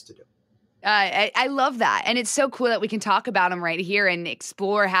studies to do. I love that. And it's so cool that we can talk about them right here and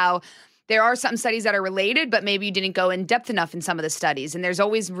explore how there are some studies that are related, but maybe you didn't go in depth enough in some of the studies. And there's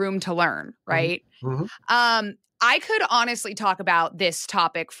always room to learn, right? I could honestly talk about this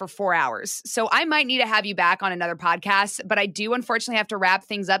topic for 4 hours. So I might need to have you back on another podcast, but I do unfortunately have to wrap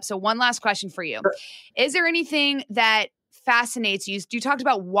things up. So one last question for you. Sure. Is there anything that fascinates you? You talked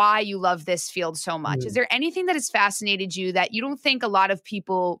about why you love this field so much. Is there anything that has fascinated you that you don't think a lot of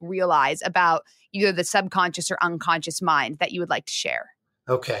people realize about either the subconscious or unconscious mind that you would like to share?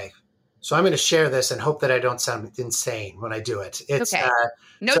 Okay. So I'm going to share this and hope that I don't sound insane when I do it. It's okay.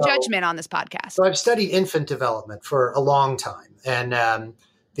 No judgment on this podcast. So I've studied infant development for a long time. And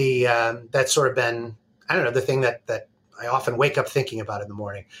that's sort of been, I don't know, the thing that I often wake up thinking about in the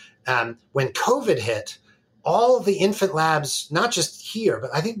morning. When COVID hit, all of the infant labs, not just here,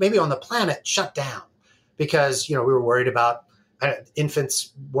 but I think maybe on the planet, shut down because, we were worried about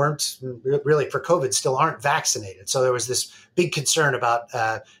infants weren't really for COVID still aren't vaccinated. So there was this big concern about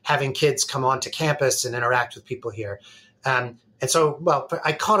having kids come onto campus and interact with people here. And so,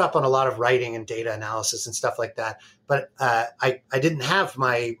 I caught up on a lot of writing and data analysis and stuff like that, but I didn't have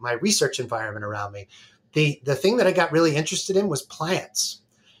my research environment around me. The thing that I got really interested in was plants.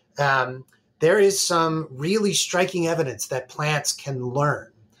 There is some really striking evidence that plants can learn.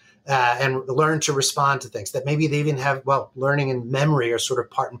 And learn to respond to things that maybe they even have, learning and memory are sort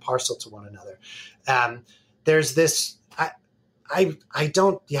of part and parcel to one another. There's this, I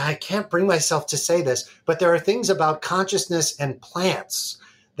can't bring myself to say this, but there are things about consciousness and plants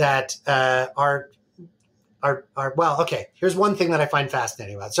that are okay. Here's one thing that I find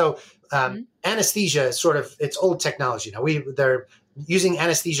fascinating about. So anesthesia is sort of, it's old technology. Now they're using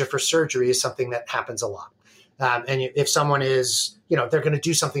anesthesia for surgery is something that happens a lot. And if someone is, they're going to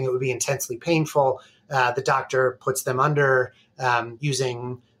do something that would be intensely painful, the doctor puts them under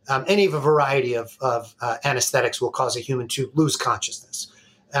using any of a variety of anesthetics will cause a human to lose consciousness.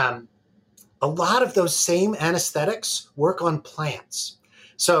 A lot of those same anesthetics work on plants.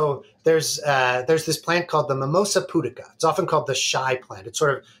 So there's this plant called the Mimosa pudica. It's often called the shy plant.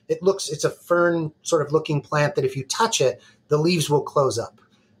 It's a fern sort of looking plant that if you touch it, the leaves will close up.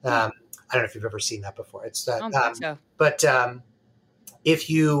 I don't know if you've ever seen that before. It's that, so. But if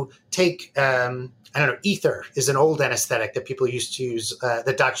you take, ether is an old anesthetic that people used to use,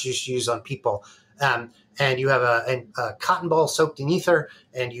 that doctors used to use on people. And you have a cotton ball soaked in ether,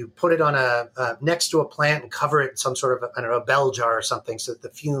 and you put it on next to a plant and cover it in some sort of, a bell jar or something, so that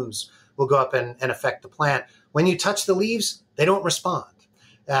the fumes will go up and affect the plant. When you touch the leaves, they don't respond.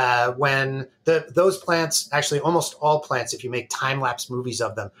 When those plants, actually almost all plants, if you make time-lapse movies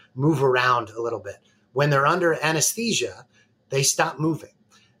of them, move around a little bit. When they're under anesthesia, they stop moving.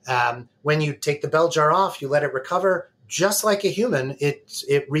 When you take the bell jar off, you let it recover. Just like a human,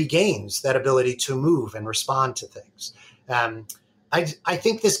 it regains that ability to move and respond to things. I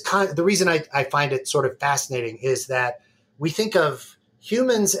think the reason I find it sort of fascinating is that we think of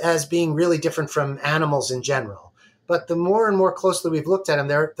humans as being really different from animals in general. But the more and more closely we've looked at them,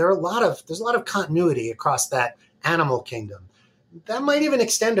 there's a lot of continuity across that animal kingdom. That might even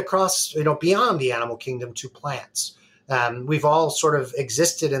extend across, beyond the animal kingdom to plants. We've all sort of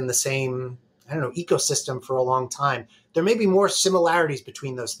existed in the same, ecosystem for a long time. There may be more similarities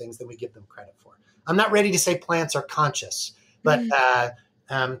between those things than we give them credit for. I'm not ready to say plants are conscious, but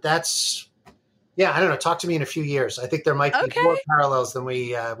that's, I don't know. Talk to me in a few years. I think there might be more parallels than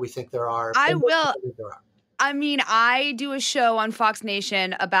we think there are. I will. I mean, I do a show on Fox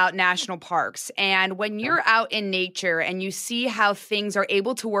Nation about national parks. And when you're out in nature and you see how things are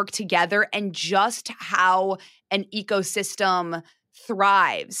able to work together and just how an ecosystem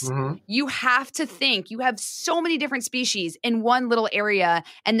thrives, you have to think you have so many different species in one little area.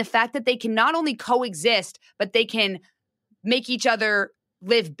 And the fact that they can not only coexist, but they can make each other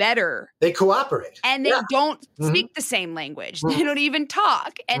live better. They cooperate. And they don't speak the same language. They don't even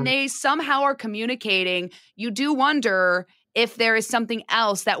talk. And they somehow are communicating. You do wonder if there is something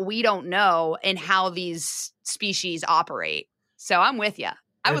else that we don't know in how these species operate. So I'm with you.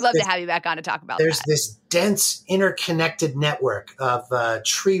 I would love to have you back on to talk about that. There's this dense interconnected network of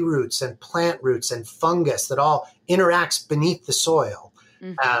tree roots and plant roots and fungus that all interacts beneath the soil.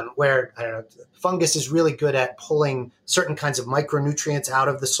 Where, fungus is really good at pulling certain kinds of micronutrients out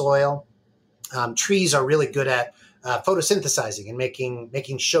of the soil. Trees are really good at photosynthesizing and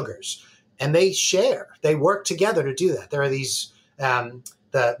making sugars. And they work together to do that. There are these,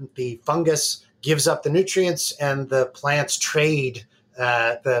 the fungus gives up the nutrients and the plants trade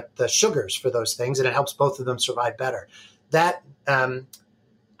the sugars for those things, and it helps both of them survive better. That,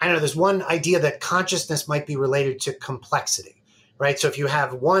 there's one idea that consciousness might be related to complexity. Right. So if you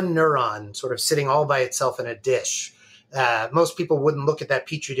have one neuron sort of sitting all by itself in a dish, most people wouldn't look at that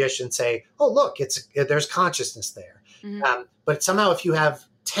petri dish and say, oh, look, there's consciousness there. But somehow if you have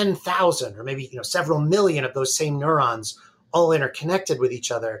 10,000 or maybe, several million of those same neurons all interconnected with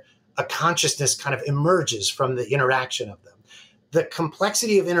each other, a consciousness kind of emerges from the interaction of them. The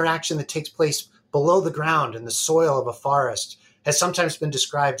complexity of interaction that takes place below the ground in the soil of a forest has sometimes been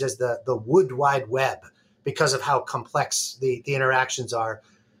described as the wood wide web because of how complex the interactions are.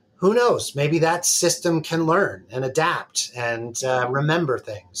 Who knows? Maybe that system can learn and adapt and remember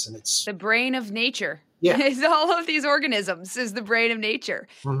things. And it's the brain of nature. Yeah. It's all of these organisms is the brain of nature.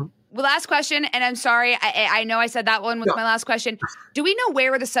 Mm-hmm. Well, last question, and I'm sorry, I know I said that one was my last question. Do we know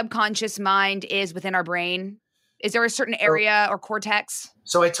where the subconscious mind is within our brain? Is there a certain area or cortex?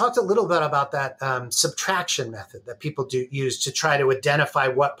 So I talked a little bit about that subtraction method that people use to try to identify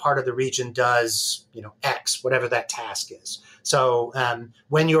what part of the region does, X, whatever that task is. So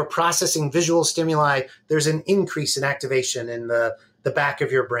when you're processing visual stimuli, there's an increase in activation in the back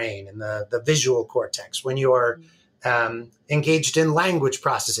of your brain, in the visual cortex. When you're engaged in language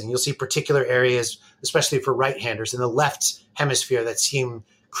processing, you'll see particular areas, especially for right-handers, in the left hemisphere that seem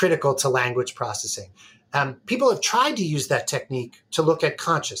critical to language processing. People have tried to use that technique to look at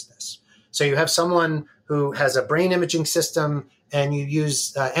consciousness. So you have someone who has a brain imaging system and you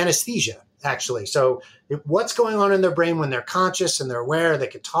use anesthesia, actually. So what's going on in their brain when they're conscious and they're aware, they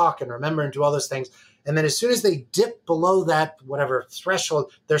can talk and remember and do all those things. And then as soon as they dip below that, whatever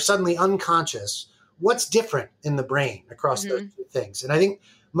threshold, they're suddenly unconscious. What's different in the brain across those two things? And I think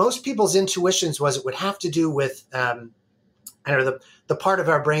most people's intuitions was it would have to do with the part of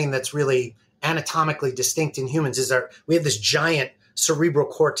our brain that's really anatomically distinct in humans is we have this giant cerebral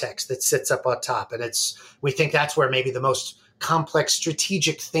cortex that sits up on top. And we think that's where maybe the most complex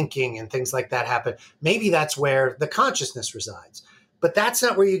strategic thinking and things like that happen. Maybe that's where the consciousness resides. But that's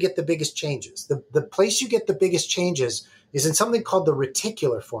not where you get the biggest changes. The place you get the biggest changes is in something called the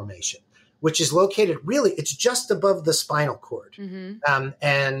reticular formation, which is located it's just above the spinal cord. Mm-hmm.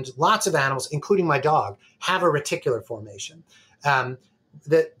 And lots of animals, including my dog, have a reticular formation.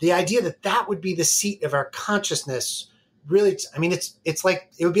 The idea that would be the seat of our consciousness, really, it's like,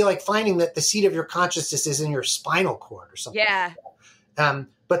 it would be like finding that the seat of your consciousness is in your spinal cord or something. Yeah.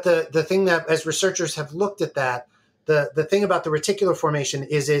 But the thing that, as researchers have looked at that, the thing about the reticular formation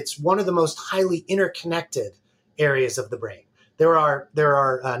is it's one of the most highly interconnected areas of the brain. There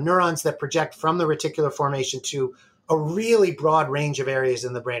are neurons that project from the reticular formation to a really broad range of areas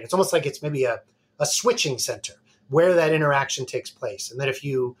in the brain. It's almost like it's maybe a switching center where that interaction takes place. And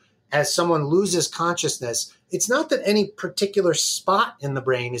that as someone loses consciousness, it's not that any particular spot in the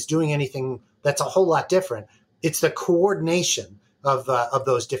brain is doing anything that's a whole lot different. It's the coordination of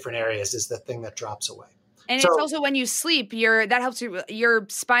those different areas is the thing that drops away. And it's also when you sleep, that helps your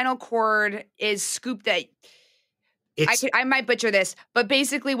spinal cord is scooped at. I might butcher this, but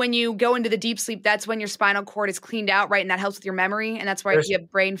basically when you go into the deep sleep, that's when your spinal cord is cleaned out, right? And that helps with your memory. And that's why you have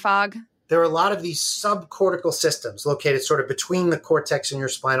brain fog. There are a lot of these subcortical systems located sort of between the cortex and your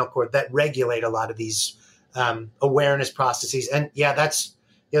spinal cord that regulate a lot of these awareness processes. And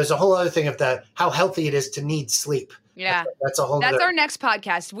there's a whole other thing of how healthy it is to need sleep. Yeah. That's our next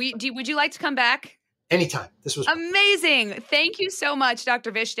podcast. Would you like to come back? Anytime. This was amazing. Thank you so much,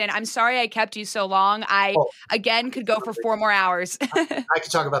 Dr. Vishton. I'm sorry I kept you so long. Again, could go for 4 more hours. I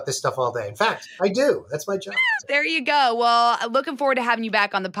could talk about this stuff all day. In fact, I do. That's my job. There you go. Well, looking forward to having you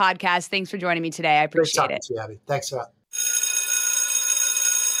back on the podcast. Thanks for joining me today. I appreciate it. Great talking to you, Abby. Thanks a lot.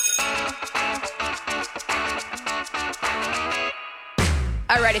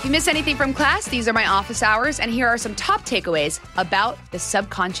 All right, if you miss anything from class, these are my office hours, and here are some top takeaways about the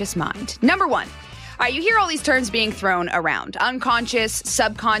subconscious mind. Number 1. All right, you hear all these terms being thrown around: unconscious,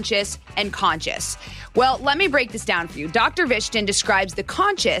 subconscious, and conscious. Well, let me break this down for you. Dr. Vishton describes the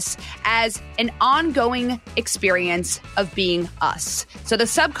conscious as an ongoing experience of being us. So the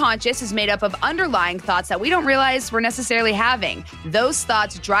subconscious is made up of underlying thoughts that we don't realize we're necessarily having. Those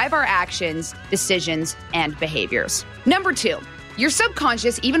thoughts drive our actions, decisions, and behaviors. Number 2. Your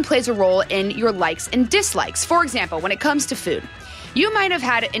subconscious even plays a role in your likes and dislikes. For example, when it comes to food, you might have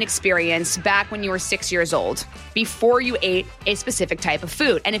had an experience back when you were 6 years old before you ate a specific type of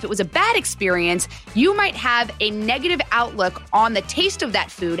food. And if it was a bad experience, you might have a negative outlook on the taste of that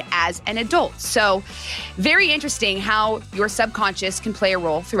food as an adult. So very interesting how your subconscious can play a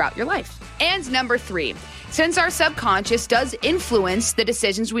role throughout your life. And number 3, since our subconscious does influence the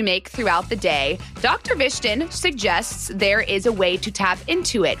decisions we make throughout the day, Dr. Vishton suggests there is a way to tap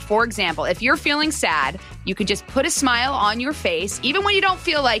into it. For example, if you're feeling sad, you could just put a smile on your face, even when you don't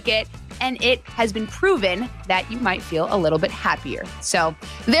feel like it, and it has been proven that you might feel a little bit happier. So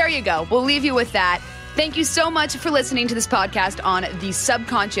there you go. We'll leave you with that. Thank you so much for listening to this podcast on the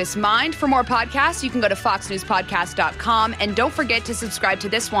subconscious mind. For more podcasts, you can go to foxnewspodcast.com. And don't forget to subscribe to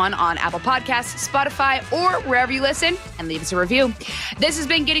this one on Apple Podcasts, Spotify, or wherever you listen, and leave us a review. This has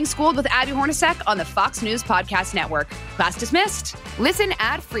been Getting Schooled with Abby Hornacek on the Fox News Podcast Network. Class dismissed. Listen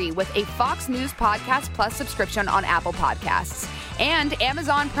ad-free with a Fox News Podcast Plus subscription on Apple Podcasts. And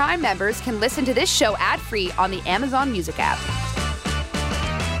Amazon Prime members can listen to this show ad-free on the Amazon Music app.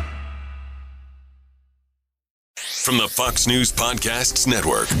 From the Fox News Podcasts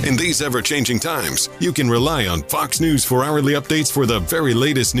Network. In these ever-changing times, you can rely on Fox News for hourly updates for the very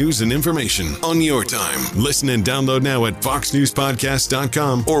latest news and information on your time. Listen and download now at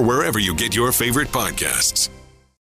foxnewspodcast.com or wherever you get your favorite podcasts.